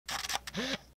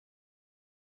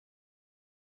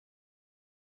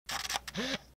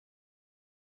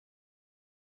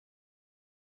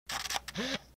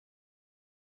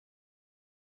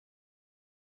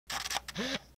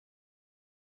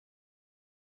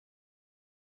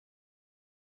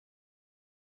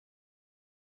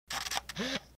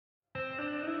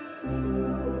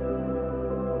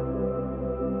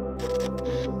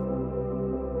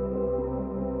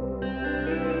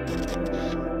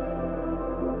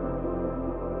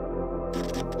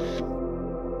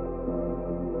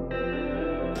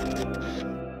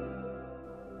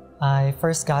I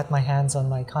first got my hands on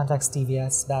my Contax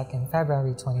TVS back in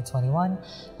February 2021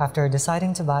 after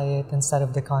deciding to buy it instead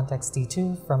of the Contax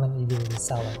T2 from an eBay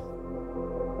reseller.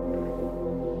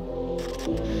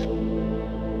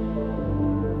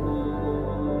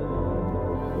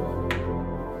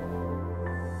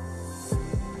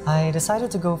 I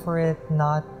decided to go for it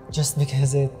not just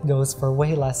because it goes for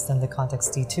way less than the Contax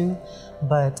T2,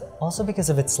 but also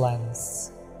because of its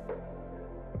lens.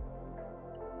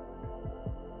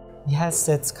 Yes,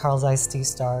 it's Carl Zeiss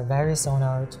T-Star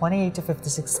Vari-Sonar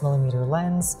 28-56mm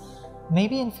lens,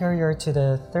 maybe inferior to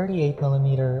the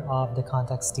 38mm of the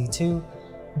Contax T2,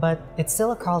 but it's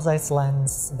still a Carl Zeiss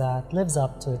lens that lives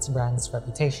up to its brand's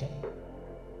reputation.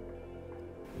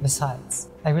 Besides,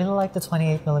 I really like the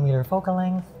 28mm focal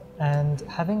length, and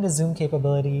having the zoom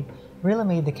capability really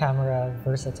made the camera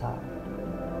versatile.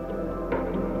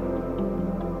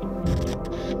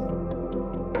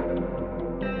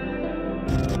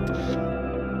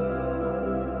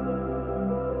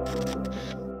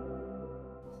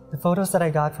 The photos that I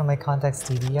got from my Contax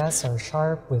TVS are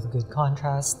sharp with good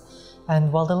contrast,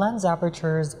 and while the lens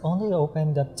apertures only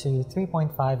opened up to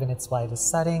 3.5 in its widest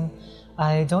setting,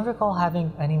 I don't recall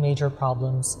having any major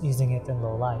problems using it in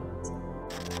low light.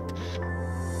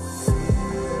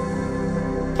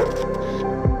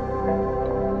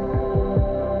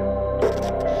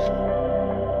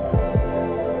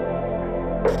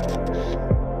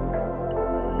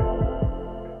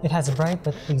 It has a bright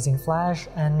but pleasing flash,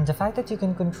 and the fact that you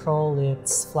can control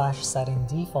its flash setting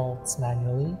defaults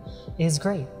manually is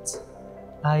great.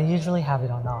 I usually have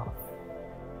it on off.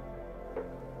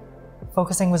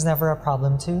 Focusing was never a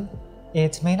problem too.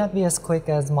 It may not be as quick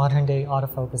as modern-day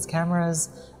autofocus cameras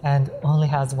and only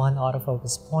has one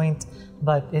autofocus point,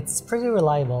 but it's pretty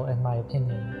reliable in my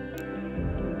opinion.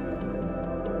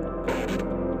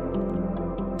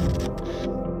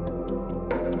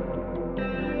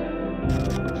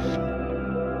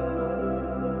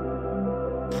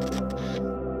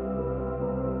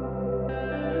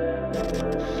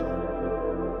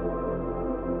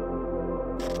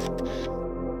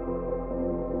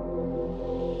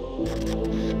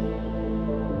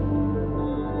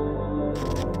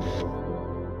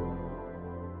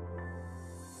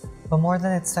 But more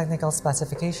than its technical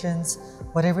specifications,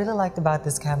 what I really liked about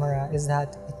this camera is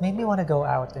that it made me want to go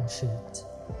out and shoot.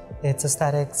 Its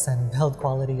aesthetics and build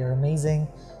quality are amazing,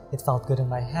 it felt good in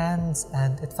my hands,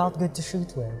 and it felt good to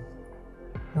shoot with.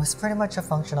 It was pretty much a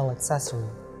functional accessory.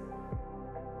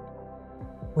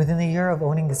 Within a year of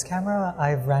owning this camera,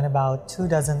 I've ran about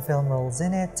 24 film rolls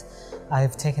in it,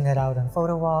 I've taken it out on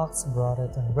photo walks, brought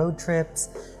it on road trips,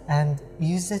 and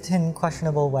used it in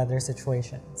questionable weather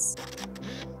situations.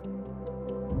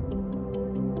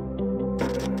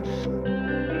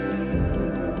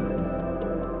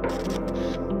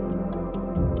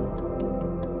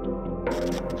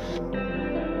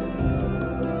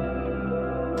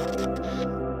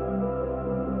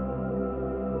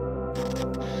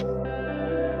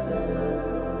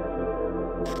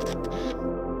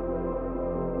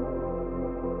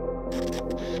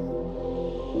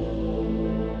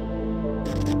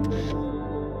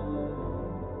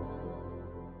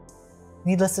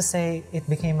 Needless to say, it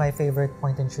became my favorite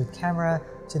point-and-shoot camera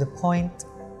to the point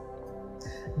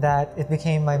that it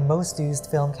became my most used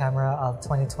film camera of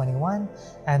 2021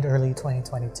 and early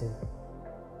 2022.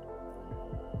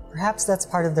 Perhaps that's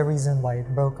part of the reason why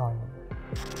it broke on me.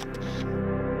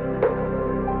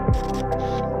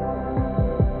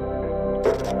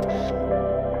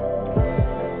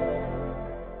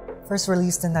 First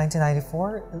released in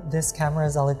 1994, this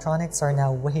camera's electronics are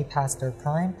now way past their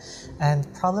prime, and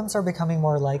problems are becoming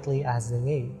more likely as they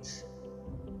age.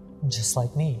 Just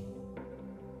like me.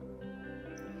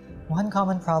 One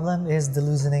common problem is the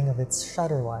loosening of its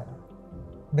shutter wire.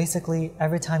 Basically,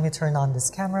 every time you turn on this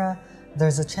camera,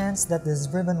 there's a chance that this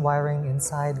ribbon wiring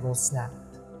inside will snap.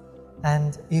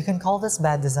 And you can call this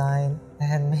bad design,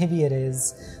 and maybe it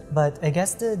is, but I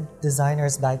guess the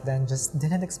designers back then just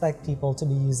didn't expect people to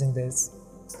be using this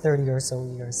 30 or so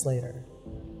years later.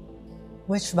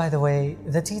 Which, by the way,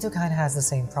 the T2 kind of has the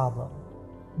same problem.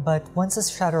 But once the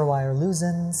shutter wire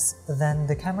loosens, then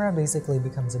the camera basically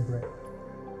becomes a brick.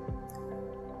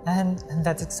 And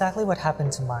that's exactly what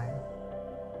happened to mine.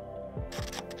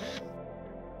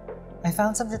 I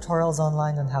found some tutorials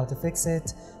online on how to fix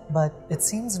it, but it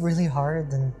seems really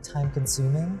hard and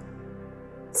time-consuming.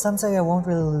 Some say I won't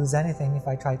really lose anything if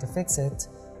I try to fix it,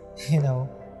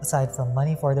 aside from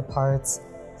money for the parts,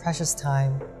 precious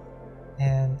time,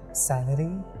 and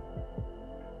sanity.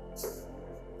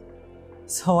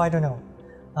 So I don't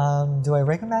know. Do I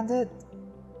recommend it?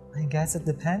 I guess it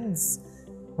depends.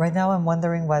 Right now I'm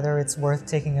wondering whether it's worth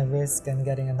taking a risk and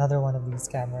getting another one of these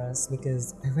cameras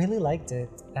because I really liked it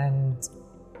and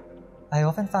I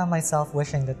often found myself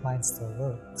wishing that mine still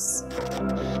works.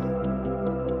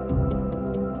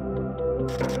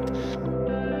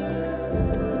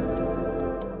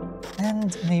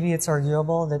 And maybe it's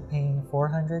arguable that paying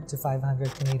 400 to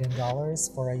 500 Canadian dollars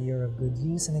for a year of good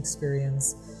use and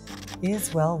experience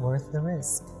is well worth the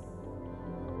risk.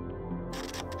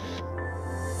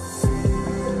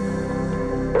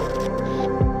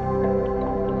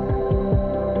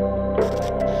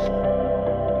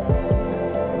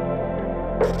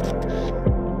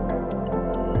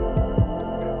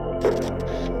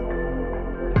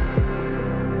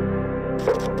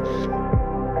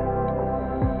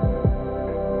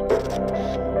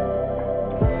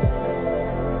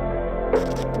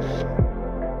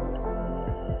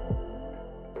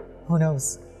 Who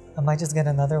knows, I might just get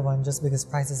another one just because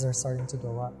prices are starting to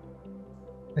go up.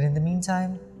 But in the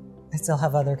meantime, I still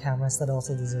have other cameras that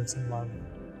also deserve some love.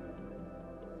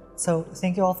 So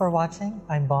thank you all for watching,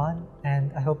 I'm Bon,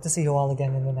 and I hope to see you all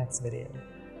again in the next video.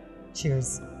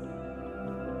 Cheers!